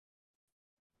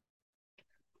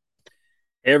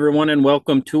Hey everyone, and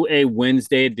welcome to a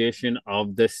Wednesday edition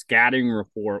of the Scouting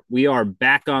Report. We are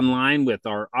back online with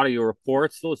our audio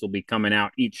reports. Those will be coming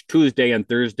out each Tuesday and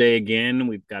Thursday again.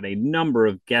 We've got a number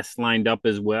of guests lined up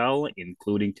as well,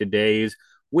 including today's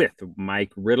with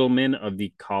Mike Rittelmann of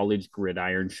the College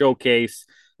Gridiron Showcase.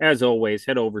 As always,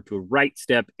 head over to Right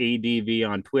Step ADV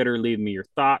on Twitter. Leave me your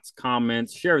thoughts,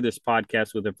 comments, share this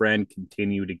podcast with a friend,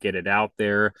 continue to get it out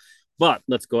there. But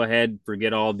let's go ahead,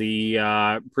 forget all the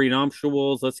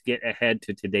prenuptials. Let's get ahead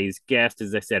to today's guest.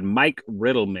 As I said, Mike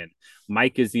Rittelmann.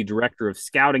 Mike is the director of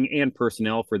scouting and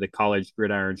personnel for the College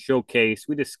Gridiron Showcase.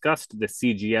 We discussed the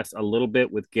CGS a little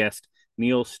bit with guest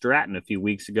Neil Stratton a few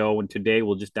weeks ago, and today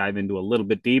we'll just dive into a little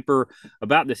bit deeper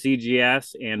about the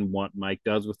CGS and what Mike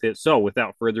does with it. So,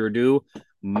 without further ado,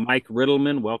 Mike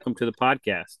Rittelmann, welcome to the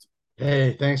podcast.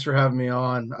 Hey, thanks for having me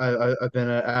on. I've been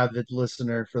an avid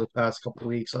listener for the past couple of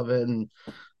weeks of it, and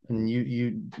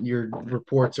your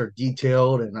reports are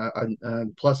detailed,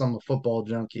 and plus I'm a football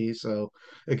junkie, so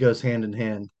it goes hand in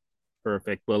hand.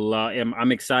 Perfect. Well,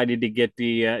 I'm excited to get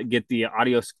the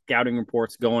audio scouting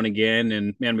reports going again,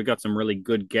 and man, we got some really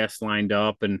good guests lined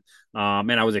up, and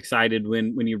man, I was excited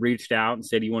when you reached out and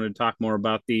said you wanted to talk more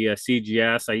about the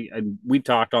CGS. We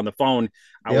talked on the phone.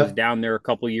 I was Yep. down there a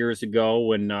couple years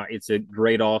ago, and it's a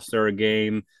great All Star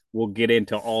game. We'll get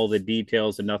into all the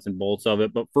details and nuts and bolts of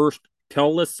it, but first,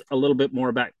 tell us a little bit more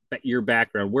about your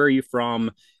background. Where are you from?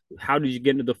 How did you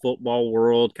get into the football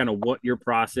world? Kind of what your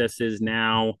process is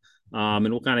now, and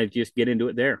we'll kind of just get into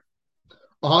it there.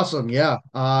 Awesome. Yeah.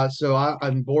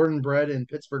 I'm born and bred in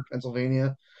Pittsburgh,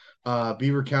 Pennsylvania,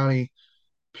 Beaver County,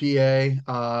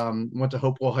 PA. Went to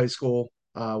Hopewell High School,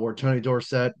 where Tony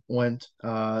Dorsett went,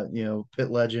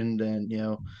 Pitt legend, and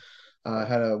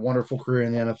had a wonderful career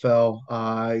in the NFL.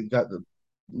 I got the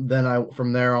then I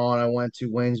from there on I went to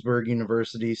Waynesburg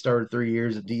University, started 3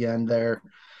 years at the end there.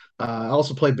 I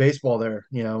also played baseball there.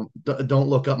 Don't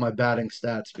look up my batting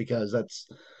stats because that's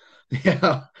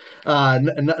yeah,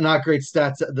 not great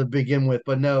stats to begin with.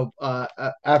 But no,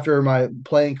 after my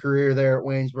playing career there at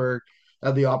Waynesburg, I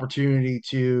had the opportunity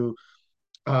to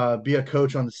be a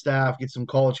coach on the staff, get some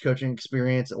college coaching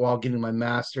experience while getting my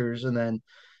master's, and then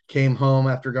came home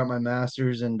after got my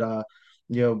master's and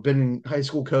been in high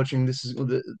school coaching. This is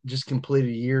just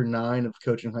completed year 9 of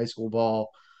coaching high school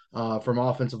ball. From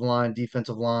offensive line,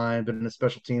 defensive line, been a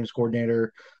special teams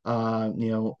coordinator,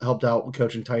 helped out with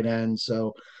coaching tight ends.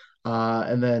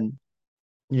 And then,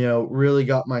 really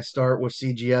got my start with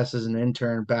CGS as an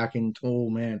intern back in, oh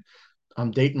man,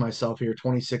 I'm dating myself here,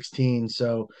 2016.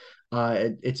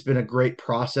 It's been a great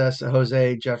process.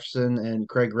 Jose Jefferson and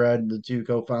Craig Red, the two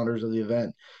co-founders of the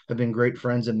event, have been great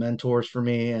friends and mentors for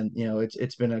me, and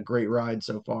it's been a great ride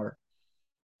so far.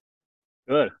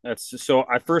 Good. That's so.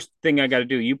 I first thing I got to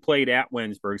do. You played at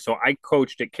Winsburg, so I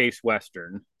coached at Case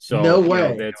Western. No So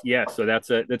way. that's yeah. So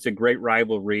that's a great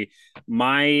rivalry.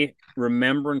 My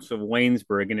remembrance of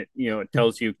Waynesburg, and it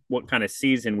tells you what kind of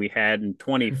season we had in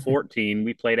 2014.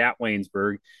 We played at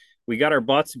Waynesburg. We got our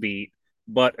butts beat,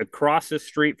 but across the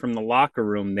street from the locker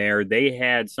room there, they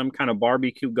had some kind of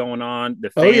barbecue going on.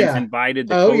 The Oh fans yeah. invited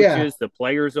the Oh yeah. coaches, the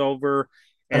players over,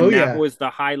 Oh and that yeah. was the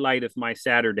highlight of my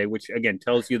Saturday, which again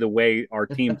tells you the way our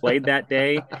team played that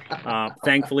day.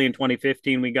 Thankfully, in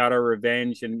 2015, we got our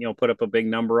revenge and put up a big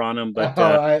number on them. But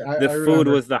Oh, I the I food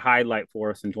remember. was the highlight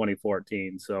for us in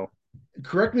 2014. So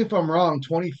Correct me if I'm wrong.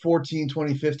 2014,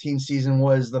 2015 season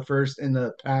was the first in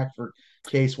the pack for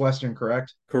Case Western,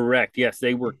 correct? correct. Yes,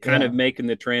 they were kind of Yeah. making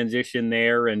the transition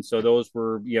there, and so those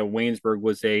were Waynesburg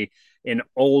was a an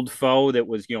old foe that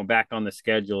was back on the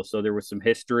schedule. So there was some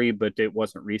history, but it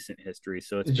wasn't recent history.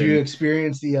 So it's Did you been.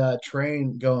 experience the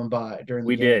train going by during the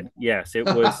We game? did. Yes, it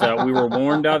was. We were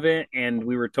warned of it, and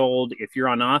we were told if you're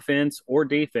on offense or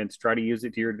defense, try to use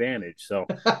it to your advantage. So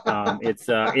it's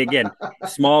again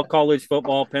small college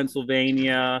football,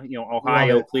 Pennsylvania, Love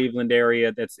Ohio, it. Cleveland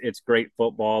area. It's great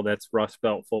football. That's Rust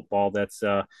Belt football. That's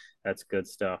good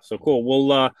stuff. So cool.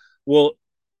 We'll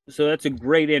so that's a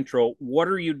great intro. What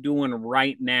are you doing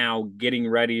right now getting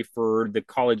ready for the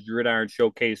College Gridiron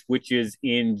Showcase, which is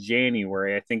in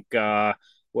January? I think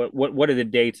what are the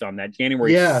dates on that?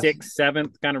 January Yeah, 6th,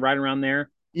 7th, kind of right around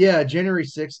there. yeah, January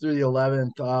 6th through the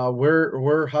 11th.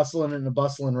 We're hustling and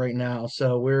bustling right now.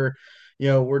 So we're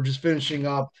just finishing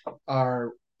up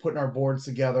our putting our boards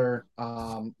together.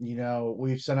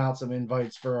 We've sent out some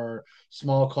invites for our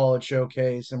small college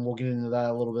showcase, and we'll get into that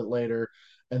a little bit later.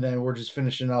 And then we're just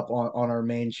finishing up on our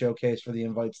main showcase for the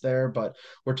invites there. But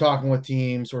we're talking with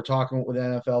teams, we're talking with the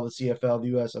NFL, the CFL, the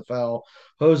USFL.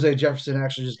 Jose Jefferson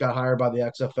actually just got hired by the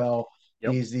XFL.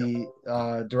 Yep. He's the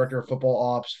director of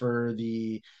football ops for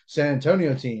the San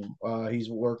Antonio team. He's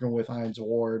working with Heinz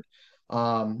Ward.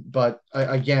 But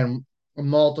again, a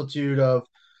multitude of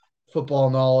football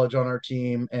knowledge on our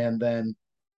team, and then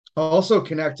also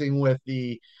connecting with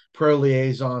the pro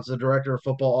liaisons, the director of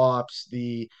football ops,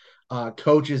 the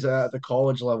coaches at the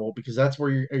college level, because that's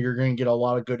where you're going to get a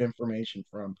lot of good information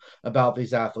from about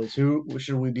these athletes. Who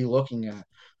should we be looking at?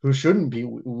 Who shouldn't be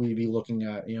we be looking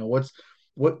at?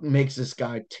 What makes this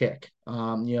guy tick?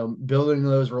 Building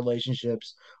those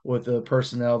relationships with the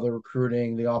personnel, the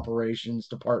recruiting, the operations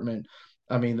department.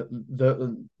 I mean,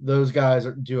 those guys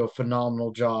do a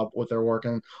phenomenal job with their work,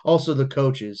 and also the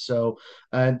coaches. So,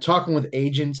 and talking with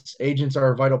agents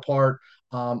are a vital part.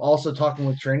 Also talking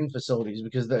with training facilities,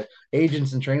 because the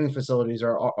agents and training facilities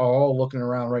are all looking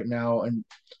around right now and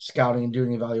scouting and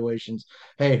doing evaluations.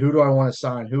 Hey, who do I want to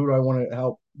sign? Who do I want to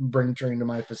help bring training to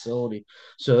my facility?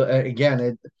 So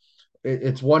again,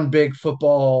 it's one big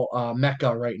football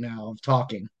mecca right now of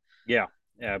talking. Yeah,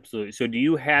 absolutely. So do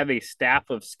you have a staff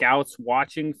of scouts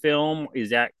watching film?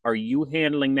 Are you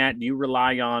handling that? Do you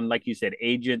rely on, like you said,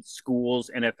 agents, schools,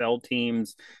 NFL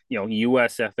teams,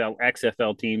 USFL,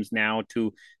 XFL teams now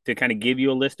to kind of give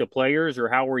you a list of players, or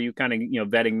how are you kind of,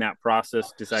 vetting that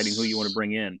process, deciding who you want to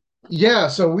bring in? Yeah,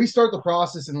 so we start the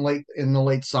process in the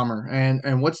late summer,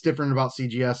 and what's different about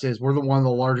CGS is we're the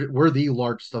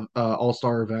largest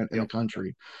all-star event in the Yep.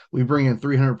 country. We bring in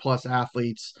 300 plus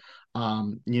athletes.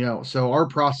 So our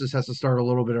process has to start a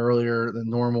little bit earlier than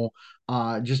normal,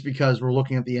 just because we're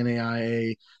looking at the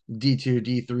NAIA D2,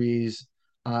 D3s,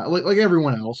 like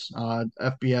everyone else,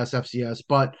 FBS, FCS,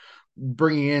 but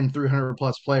bringing in 300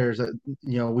 plus players that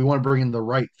we want to bring in the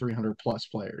right 300 plus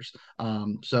players.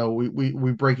 So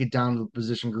we break it down to the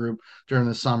position group during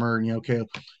the summer. And, okay,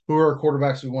 who are our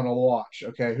quarterbacks we want to watch?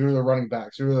 Okay, who are the running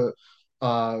backs? Who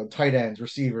are the tight ends,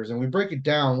 receivers? And we break it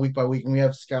down week by week. And we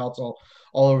have scouts all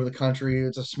over the country.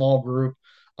 It's a small group.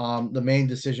 The main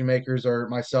decision makers are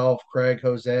myself, Craig,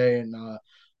 Jose, and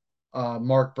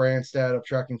Mark Branstad of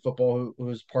Tracking Football,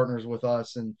 who's partners with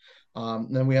us, and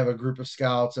then we have a group of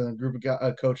scouts and a group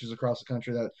of coaches across the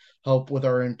country that help with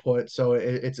our input. So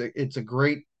it's a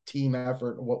great team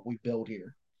effort what we build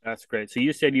here. That's great. So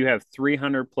you said you have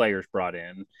 300 players brought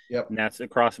in, Yep. and that's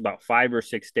across about 5 or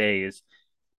 6 days.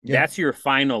 Yep. That's your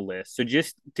final list. So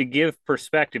just to give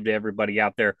perspective to everybody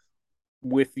out there,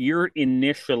 with your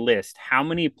initial list, how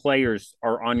many players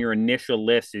are on your initial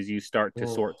list as you start to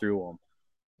Oh, sort through them?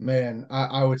 man,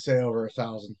 I would say over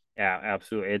 1,000. Yeah,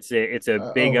 absolutely. It's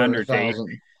a big Over a undertaking.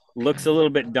 thousand. Looks a little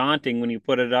bit daunting when you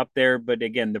put it up there, but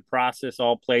again, the process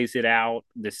all plays it out.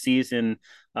 The season,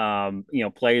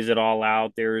 plays it all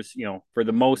out. There's, for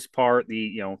the most part,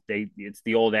 it's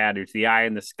the old adage, the eye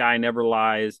in the sky never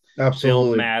lies. Film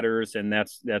Absolutely. matters, and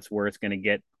that's where it's going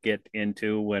to get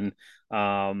into when,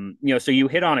 so you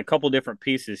hit on a couple different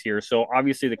pieces here. So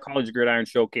obviously, the College Gridiron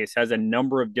Showcase has a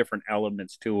number of different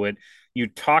elements to it. You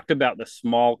talked about the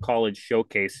small college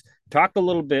showcase. Talk a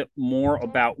little bit more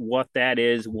about what that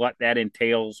is, what that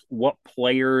entails, what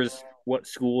players, what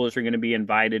schools are going to be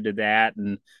invited to that,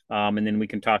 and then we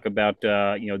can talk about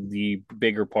the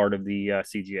bigger part of the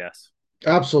CGS.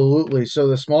 Absolutely. So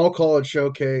the small college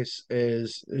showcase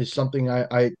is something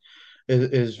I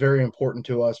is very important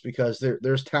to us, because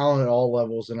there's talent at all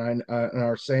levels, and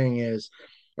our saying is,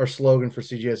 our slogan for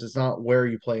CGS, it's not where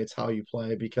you play, it's how you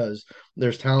play, because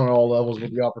there's talent at all levels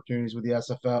with the opportunities with the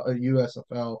SFL,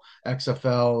 USFL,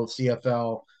 XFL,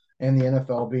 CFL, and the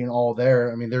NFL being all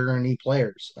there. I mean, they're going to need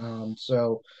players.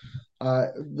 So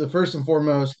the first and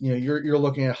foremost, you're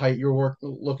looking at height,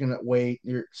 looking at weight,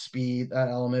 your speed, that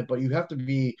element, but you have to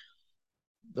be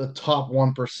the top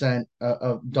 1%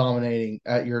 of dominating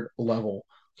at your level.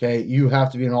 Okay, you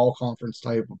have to be an all conference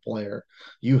type of player.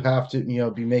 You have to,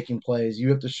 be making plays. You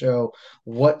have to show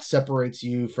what separates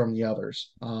you from the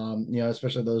others.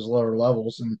 Especially those lower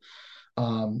levels. And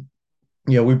um,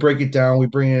 we break it down. We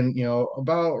bring in,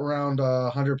 about around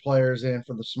 100 players in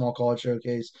for the small college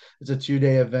showcase. It's a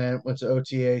 2-day event. It's an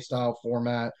OTA style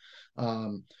format.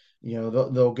 Um,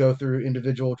 they'll go through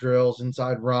individual drills,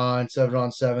 inside run,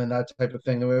 7-on-7, that type of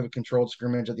thing. Then we have a controlled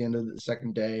scrimmage at the end of the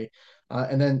second day.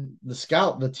 And then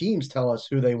the teams tell us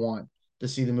who they want to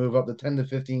see the move up. The 10 to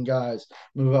 15 guys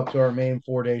move up to our main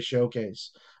 4-day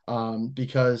showcase,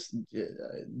 because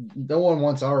no one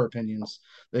wants our opinions.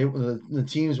 The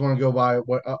teams want to go by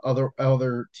what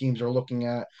other teams are looking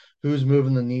at, who's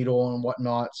moving the needle and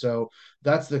whatnot. So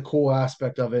that's the cool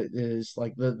aspect of it, is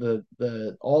like the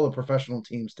all the professional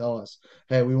teams tell us,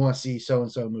 hey, we want to see so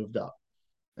and so moved up,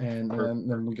 and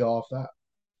then we go off that.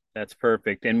 That's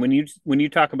perfect. And when you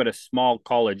talk about a small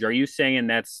college, are you saying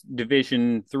that's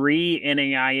Division 3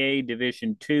 NAIA,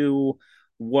 Division 2?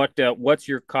 What's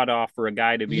your cutoff for a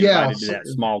guy to be Yeah, invited to that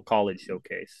small college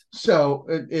showcase? so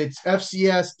it's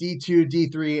FCS, D2,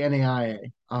 D3,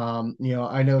 NAIA.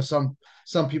 I know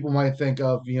some people might think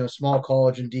of small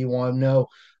college and D1. No,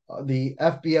 the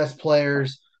FBS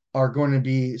players are going to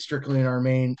be strictly in our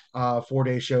main 4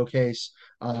 day showcase.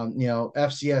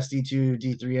 FCS, D2,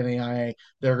 D3, NAIA,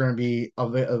 they're going to be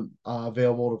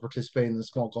available to participate in the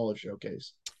small college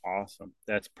showcase. Awesome.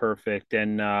 That's perfect.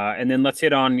 And then let's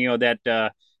hit on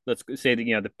that let's say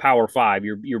that the Power Five,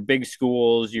 your big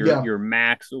schools, your Yeah, your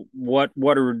max. What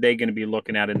are they going to be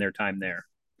looking at in their time there?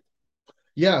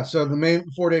 Yeah, so the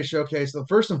main 4 day showcase, the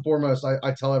first and foremost,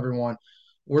 I tell everyone,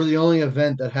 we're the only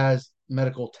event that has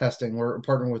medical testing. We're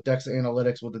partnering with DEXA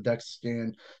Analytics with the DEXA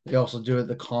scan. They also do it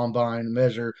the combine,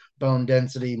 measure bone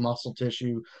density, muscle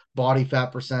tissue, body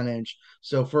fat percentage.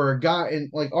 So for a guy in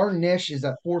like our niche is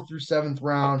that fourth through seventh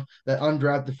round, that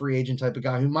undrafted free agent type of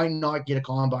guy who might not get a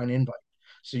combine invite.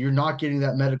 So you're not getting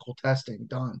that medical testing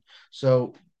done.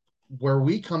 So where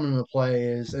we come into play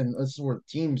is, and this is where the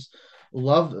teams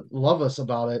love us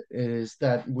about it, is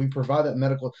that we provide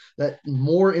that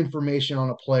more information on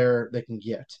a player they can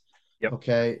get. Yep.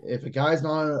 Okay, if a guy's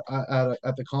not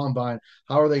at the combine,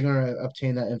 how are they going to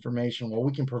obtain that information? Well,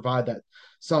 we can provide that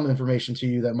some information to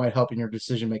you that might help in your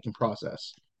decision making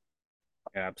process.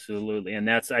 Absolutely. And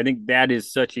I think that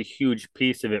is such a huge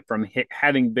piece of it from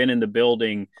having been in the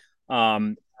building.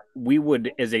 Um, we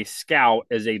would, as a scout,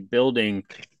 as a building,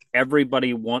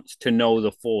 everybody wants to know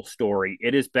the full story.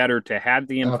 It is better to have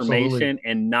the Absolutely, information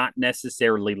and not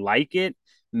necessarily like it.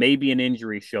 Maybe an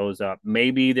injury shows up.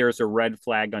 Maybe there's a red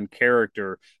flag on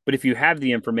character. But if you have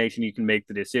the information, you can make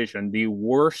the decision. The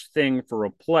worst thing for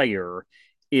a player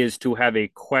is to have a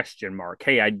question mark.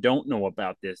 Hey, I don't know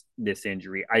about this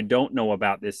injury. I don't know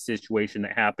about this situation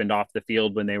that happened off the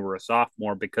field when they were a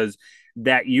sophomore, because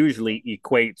that usually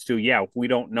equates to, yeah, if we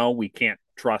don't know, we can't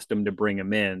trust them to bring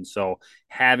them in. So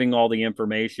having all the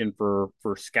information for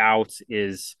scouts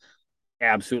is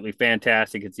absolutely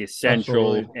fantastic. It's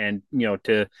absolutely. essential, and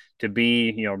to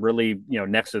be really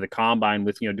next to the combine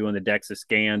with doing the DEXA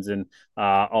scans and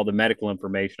all the medical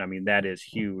information. I mean, that is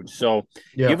huge. So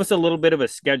give Yeah. us a little bit of a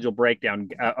schedule breakdown.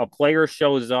 A player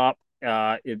shows up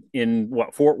in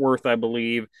what, Fort Worth, I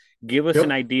believe. Give us an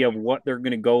Yep. idea of what they're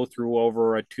going to go through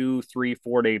over a 2, 3,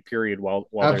 4 day period while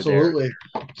they're there. Absolutely.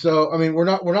 So, I mean, we're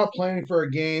not planning for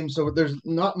a game, so there's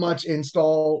not much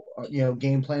install,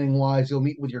 game planning wise. You'll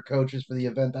meet with your coaches for the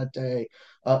event that day,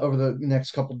 over the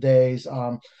next couple days.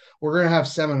 We're gonna have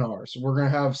seminars. We're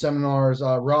gonna have seminars.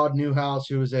 Rod Newhouse,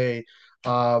 who is a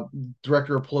uh,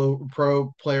 director of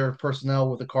pro player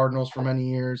personnel with the Cardinals for many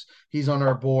years, he's on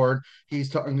our board. He's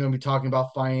going to be talking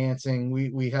about financing.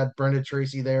 We had Brenda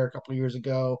Tracy there a couple of years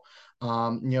ago.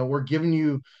 We're giving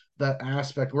you that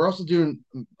aspect. We're also doing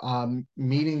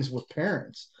meetings with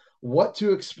parents, what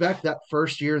to expect that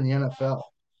first year in the NFL.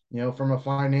 From a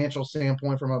financial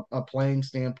standpoint, from a playing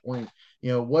standpoint,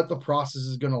 what the process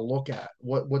is going to look at,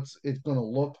 what's it's going to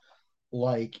look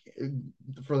like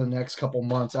for the next couple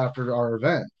months after our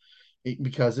event.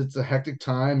 Because it's a hectic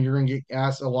time, you're going to get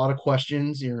asked a lot of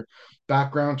questions, your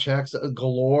background checks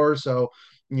galore. So,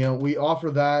 we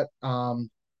offer that.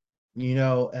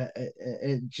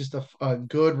 Just a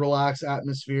good relaxed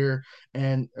atmosphere.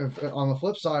 And on the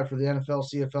flip side, for the NFL,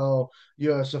 CFL,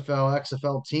 USFL,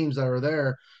 XFL teams that are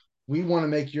there, we want to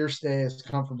make your stay as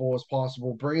comfortable as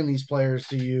possible, bringing these players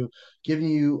to you, giving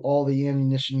you all the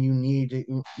ammunition you need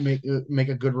to make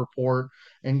a good report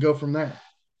and go from there.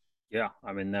 Yeah,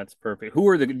 I mean, that's perfect.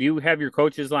 Do you have your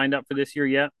coaches lined up for this year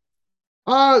yet?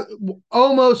 Uh,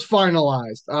 Almost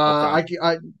finalized. Okay.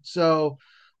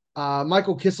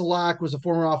 Michael Kiselak was a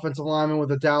former offensive lineman with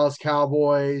the Dallas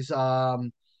Cowboys.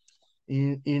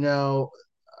 You know,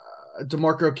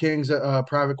 DeMarco King's a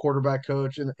private quarterback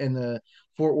coach in the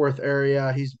Fort Worth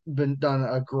area. He's been done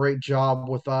a great job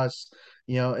with us.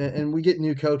 And we get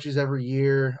new coaches every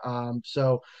year.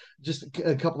 So just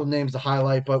a couple of names to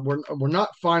highlight, but we're not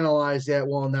finalized yet.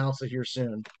 We'll announce it here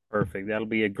soon. Perfect. That'll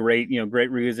be a great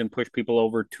reason. Push people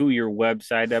over to your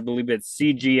website. I believe it's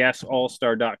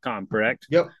cgsallstar.com, correct?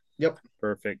 Yep. Yep.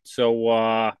 Perfect.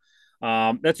 So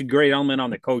that's a great element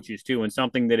on the coaches too, and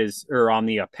something that is, or on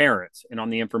the parents and on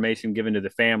the information given to the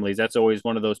families. That's always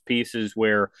one of those pieces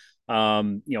where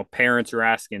parents are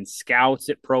asking scouts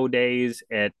at pro days,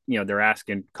 they're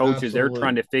asking coaches. They're Absolutely.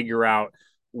 trying to figure out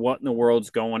what in the world's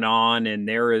going on, and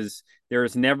there is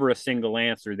never a single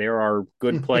answer. There are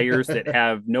good players that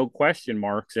have no question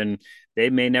marks, and they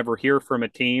may never hear from a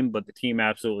team, but the team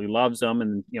absolutely loves them.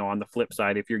 And on the flip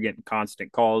side, if you're getting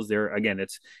constant calls, there again,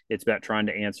 it's about trying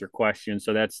to answer questions.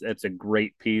 So that's a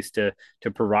great piece to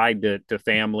provide to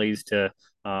families, to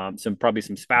some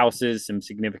spouses, some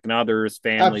significant others,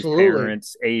 families, Absolutely.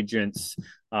 parents, agents,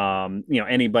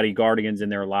 anybody, guardians in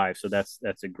their lives. So that's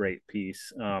a great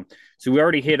piece. So we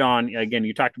already hit on, again,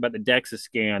 you talked about the DEXA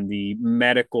scan, the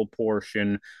medical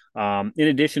portion. In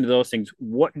addition to those things,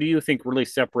 what do you think really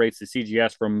separates the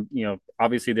CGS from,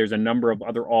 obviously there's a number of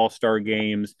other all-star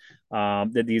games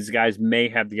that these guys may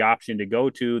have the option to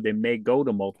go to. They may go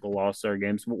to multiple all-star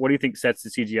games. What do you think sets the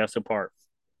CGS apart?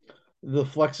 The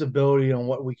flexibility on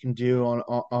what we can do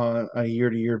on a year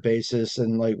to year basis,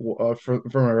 and like from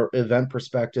an event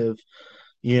perspective,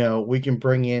 we can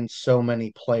bring in so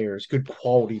many players, good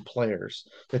quality players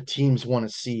that teams want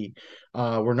to see.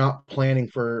 We're not planning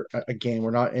for a game. We're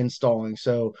not installing.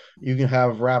 So you can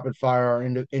have rapid fire or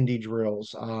indie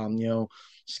drills.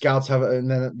 Scouts have, and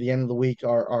then at the end of the week,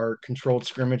 our controlled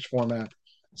scrimmage format.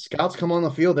 Scouts come on the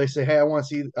field. They say, "Hey, I want to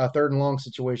see a third and long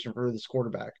situation for this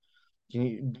quarterback. Can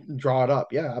you draw it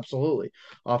up?" Yeah, absolutely.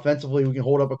 Offensively, we can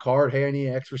hold up a card. Hey, I need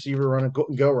an X receiver run a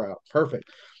go route. Perfect.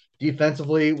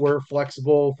 Defensively, we're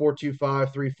flexible,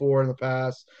 4-2-5, 3-4 in the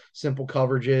pass, simple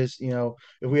coverages.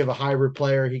 If we have a hybrid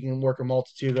player, he can work a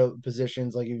multitude of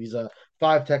positions, like if he's a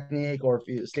five technique or if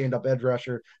he's a stand-up edge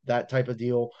rusher, that type of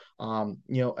deal.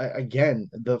 Again,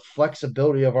 the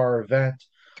flexibility of our event,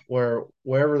 where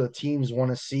wherever the teams want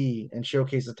to see and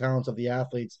showcase the talents of the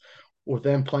athletes, with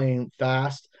them playing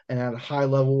fast and at a high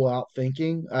level without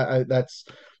thinking,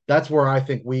 that's where I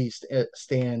think we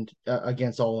stand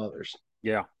against all others.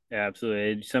 Yeah,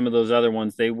 absolutely. Some of those other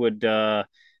ones, they would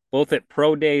both at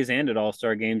pro days and at all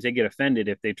star games, they get offended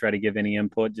if they try to give any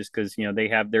input, just because they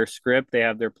have their script, they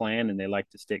have their plan, and they like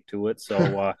to stick to it.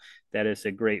 So that is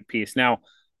a great piece. Now,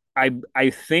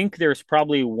 I think there's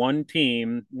probably one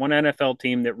team, one NFL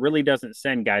team that really doesn't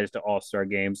send guys to all star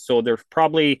games. So there's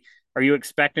probably. Are you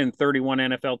expecting 31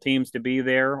 NFL teams to be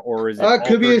there, or is it all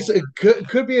Could be 30?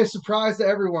 could be a surprise to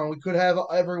everyone. We could have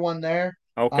everyone there.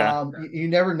 Okay. You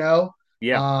never know.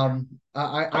 Yeah.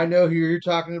 I know who you're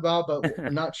talking about, but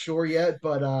I'm not sure yet.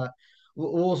 But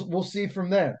we'll see from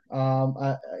there.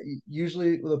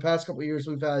 Usually the past couple of years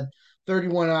we've had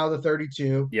 31 out of the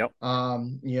 32. Yep.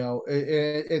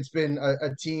 It's been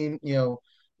a team.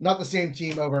 Not the same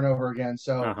team over and over again.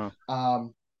 So Uh-huh.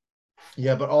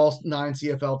 yeah, but all nine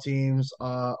CFL teams,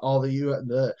 all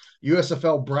the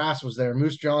USFL brass was there.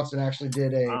 Moose Johnson actually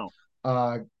did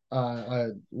Wow. a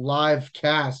live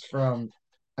cast from,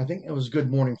 I think it was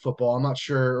Good Morning Football. I'm not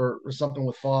sure, or something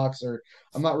with Fox, or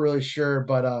I'm not really sure,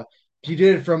 but he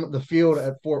did it from the field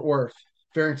at Fort Worth,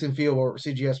 Farrington Field, where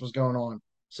CGS was going on. Good.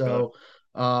 So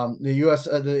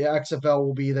the XFL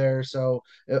will be there, so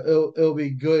it'll be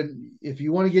good. If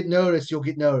you want to get noticed, you'll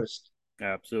get noticed.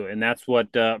 Absolutely. And that's what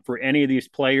for any of these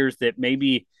players that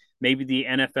maybe the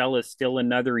NFL is still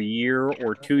another year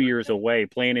or 2 years away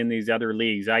playing in these other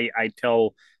leagues. I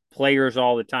tell players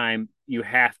all the time, you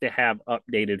have to have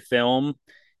updated film.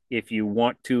 If you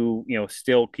want to,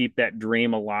 still keep that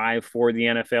dream alive for the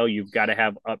NFL, you've got to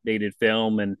have updated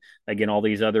film. And again, all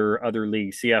these other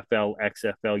leagues, CFL,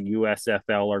 XFL,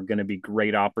 USFL, are going to be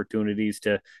great opportunities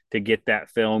to get that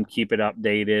film, keep it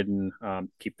updated, and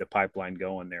keep the pipeline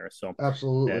going there. So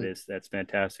Absolutely. that's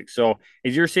fantastic. So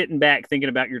as you're sitting back thinking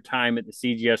about your time at the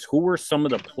CGS, who were some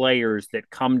of the players that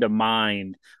come to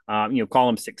mind? Call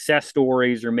them success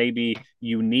stories or maybe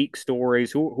unique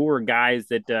stories. Who are guys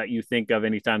that you think of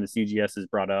anytime the CGS is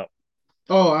brought up?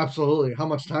 Oh, absolutely. How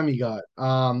much time you got?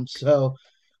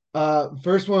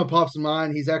 First one that pops in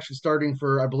mind, he's actually starting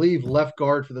for, I believe, left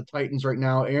guard for the Titans right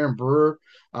now. Aaron Brewer,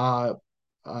 uh,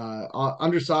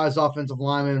 undersized offensive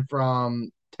lineman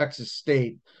from Texas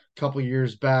State a couple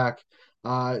years back.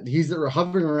 He's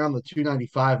hovering around the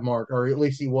 295 mark, or at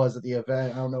least he was at the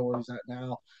event. I don't know where he's at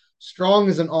now. Strong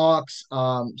as an ox,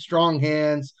 strong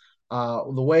hands.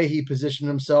 The way he positioned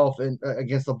himself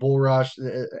against the bull rush,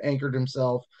 anchored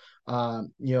himself.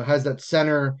 Has that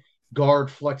center guard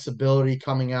flexibility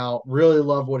coming out. Really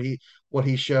love what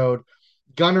he showed.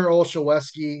 Gunnar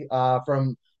Olszewski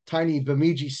from tiny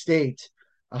Bemidji State.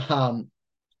 Um,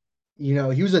 he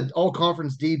was an all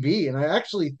conference DB, and I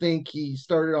actually think he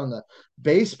started on the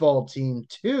baseball team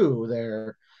too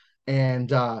there.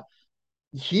 And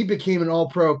he became an all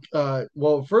pro.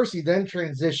 Well, first he then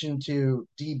transitioned to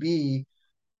DB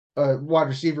wide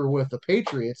receiver with the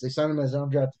Patriots. They signed him as an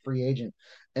undrafted free agent,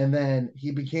 and then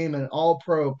he became an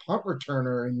All-Pro punt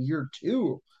returner in year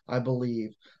two, I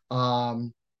believe.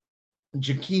 Um,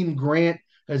 Jakeem Grant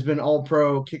has been All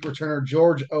Pro kick returner.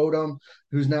 George Odom,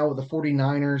 who's now with the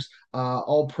 49ers,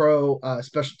 All Pro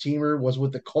special teamer, was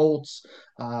with the Colts.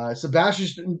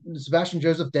 Sebastian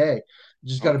Joseph Day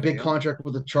just got a Okay. big Yep. contract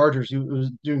with the Chargers. He was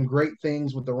doing great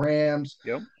things with the Rams.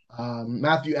 Yep.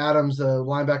 Matthew Adams, the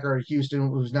linebacker at Houston,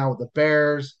 who's now with the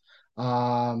Bears.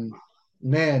 Um,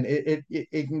 man,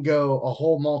 it can go a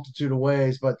whole multitude of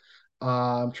ways, but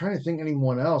I'm trying to think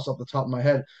anyone else off the top of my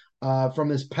head. From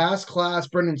this past class,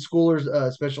 Brendan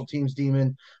Schooler's special teams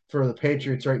demon for the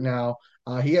Patriots right now.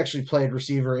 He actually played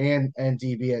receiver and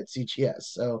DB at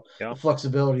CGS, so the Yep.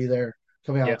 flexibility there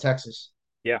coming out Yeah. of Texas.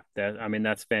 Yeah,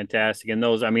 that's fantastic. And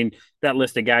those, that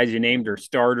list of guys you named are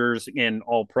starters and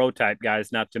all pro type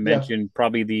guys, not to Yeah, mention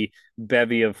probably the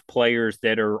bevy of players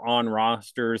that are on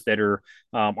rosters, that are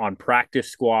on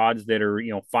practice squads, that are,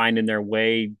 finding their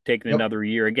way, taking yep, another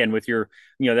year. Again, with your,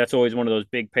 that's always one of those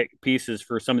big pieces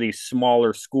for some of these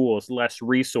smaller schools, less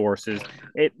resources.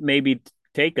 It maybe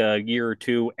take a year or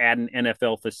two, add an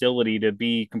NFL facility to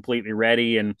be completely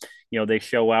ready, and they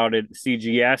show out at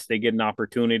CGS, they get an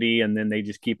opportunity, and then they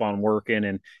just keep on working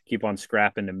and keep on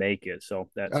scrapping to make it. So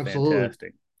that's absolutely.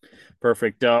 fantastic.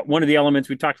 Perfect. One of the elements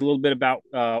we talked a little bit about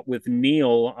with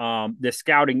Neil, the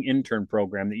scouting intern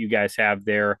program that you guys have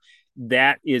there.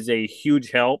 That is a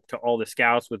huge help to all the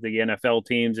scouts with the NFL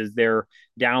teams as they're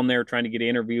down there trying to get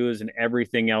interviews and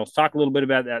everything else. Talk a little bit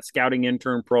about that scouting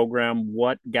intern program,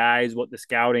 what the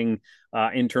scouting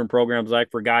intern program is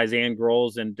like for guys and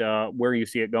girls, and where you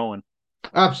see it going.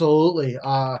 Absolutely.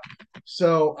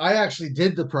 So I actually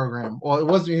did the program. Well, it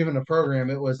wasn't even a program.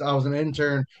 I was an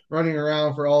intern running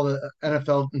around for all the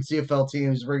NFL and CFL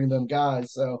teams, bringing them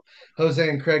guys. So Jose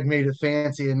and Craig made it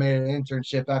fancy and made an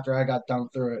internship after I got done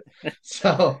through it.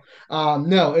 So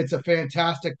no, it's a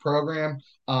fantastic program.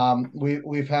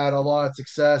 We've had a lot of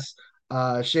success.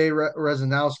 Shay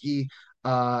Rezanowski,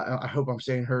 I hope I'm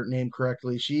saying her name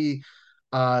correctly. She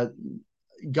uh,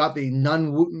 got the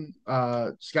Nun Wooten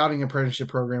scouting apprenticeship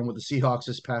program with the Seahawks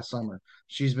this past summer.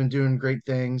 She's been doing great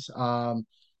things. Jordan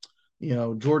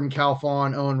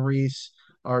Calfon, Owen Reese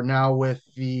are now with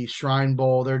the Shrine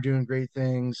Bowl. They're doing great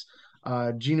things.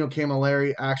 Gino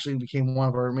Camilleri actually became one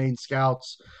of our main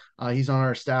scouts. He's on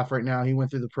our staff right now. He went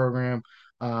through the program.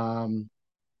 Um,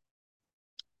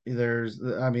 there's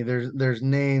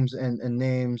names and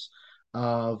names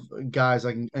of guys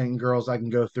and girls I can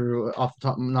go through off the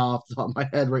top, not off the top of my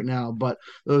head right now, but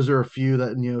those are a few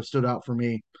that stood out for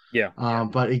me. Yeah.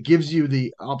 But it gives you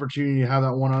the opportunity to have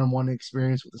that one-on-one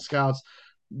experience with the scouts,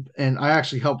 and I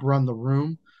actually help run the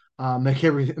room, make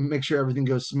sure everything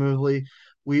goes smoothly.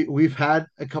 We've had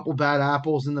a couple bad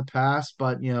apples in the past,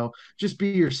 but just be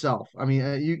yourself. I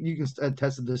mean, you can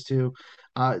attest to this too.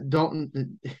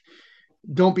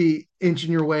 Don't be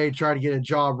inching your way, try to get a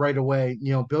job right away.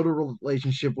 Build a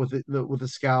relationship with the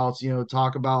scouts.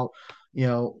 Talk about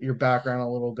your background a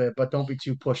little bit, but don't be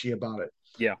too pushy about it.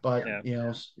 Yeah. But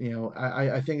Yeah.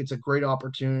 I think it's a great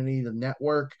opportunity to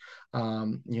network.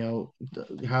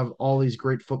 Have all these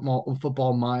great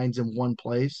football minds in one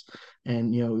place, and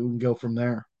we can go from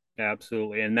there.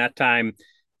 Absolutely. And that time,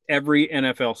 every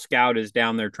NFL scout is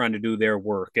down there trying to do their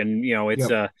work. And, it's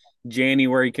Yep.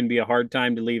 January can be a hard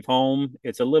time to leave home.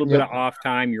 It's a little bit Yep. of off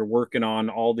time. You're working on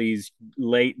all these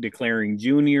late declaring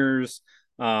juniors,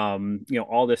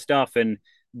 all this stuff. And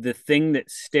the thing that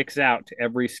sticks out to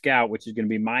every scout, which is going to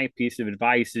be my piece of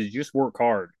advice, is just work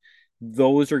hard.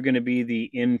 Those are going to be the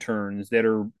interns that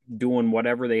are doing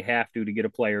whatever they have to get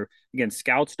a player. Again,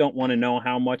 scouts don't want to know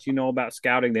how much you know about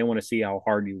scouting. They want to see how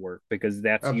hard you work, because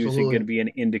that's usually going to Absolutely. be an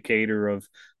indicator of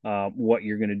what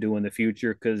you're going to do in the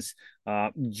future. Because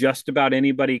just about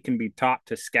anybody can be taught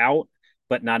to scout,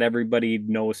 but not everybody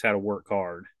knows how to work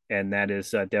hard. And that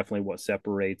is definitely what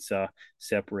separates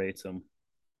them.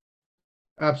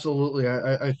 Absolutely.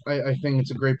 I think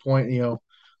it's a great point.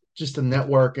 Just to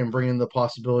network and bring in the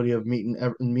possibility of meeting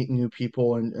new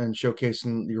people and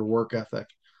showcasing your work ethic.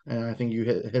 And I think you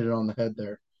hit it on the head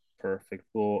there. Perfect.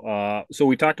 Well, so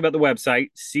we talked about the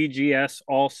website,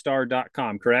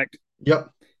 cgsallstar.com, correct? Yep.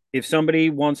 If somebody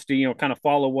wants to, kind of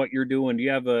follow what you're doing, do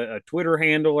you have a Twitter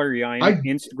handle, or are you on I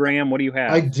Instagram? What do you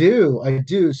I have? do. I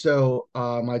do. So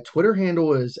my Twitter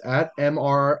handle is at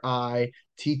MRITTCGS.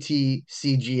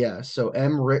 So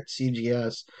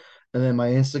MRITCGS. And then my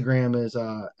Instagram is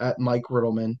at Mike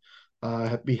Rittelmann.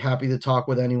 Be happy to talk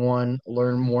with anyone,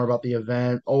 learn more about the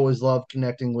event. Always love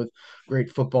connecting with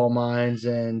great football minds.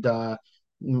 And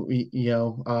if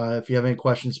you have any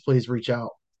questions, please reach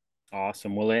out.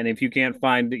 Awesome. Well, and if you can't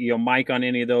find Mike on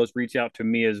any of those, reach out to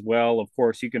me as well. Of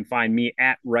course, you can find me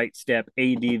at Right Step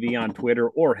ADV on Twitter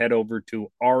or head over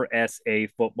to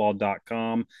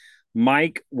rsafootball.com.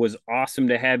 Mike, was awesome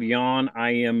to have you on.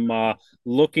 I am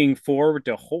looking forward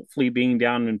to hopefully being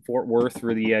down in Fort Worth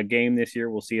for the game this year.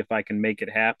 We'll see if I can make it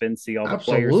happen. See all the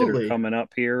players that are Absolutely. coming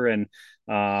up here, and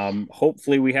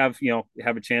hopefully we have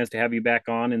a chance to have you back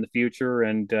on in the future.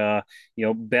 And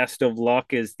best of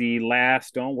luck as the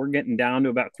last. Oh, we're getting down to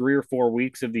about 3 or 4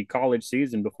 weeks of the college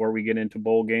season before we get into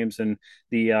bowl games and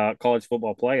the college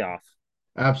football playoff.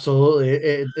 Absolutely.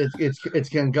 It's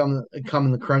gonna come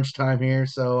in the crunch time here,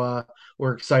 so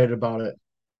we're excited about it.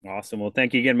 Awesome. Well,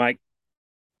 thank you again, Mike.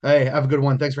 Hey, have a good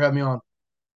one. Thanks for having me on.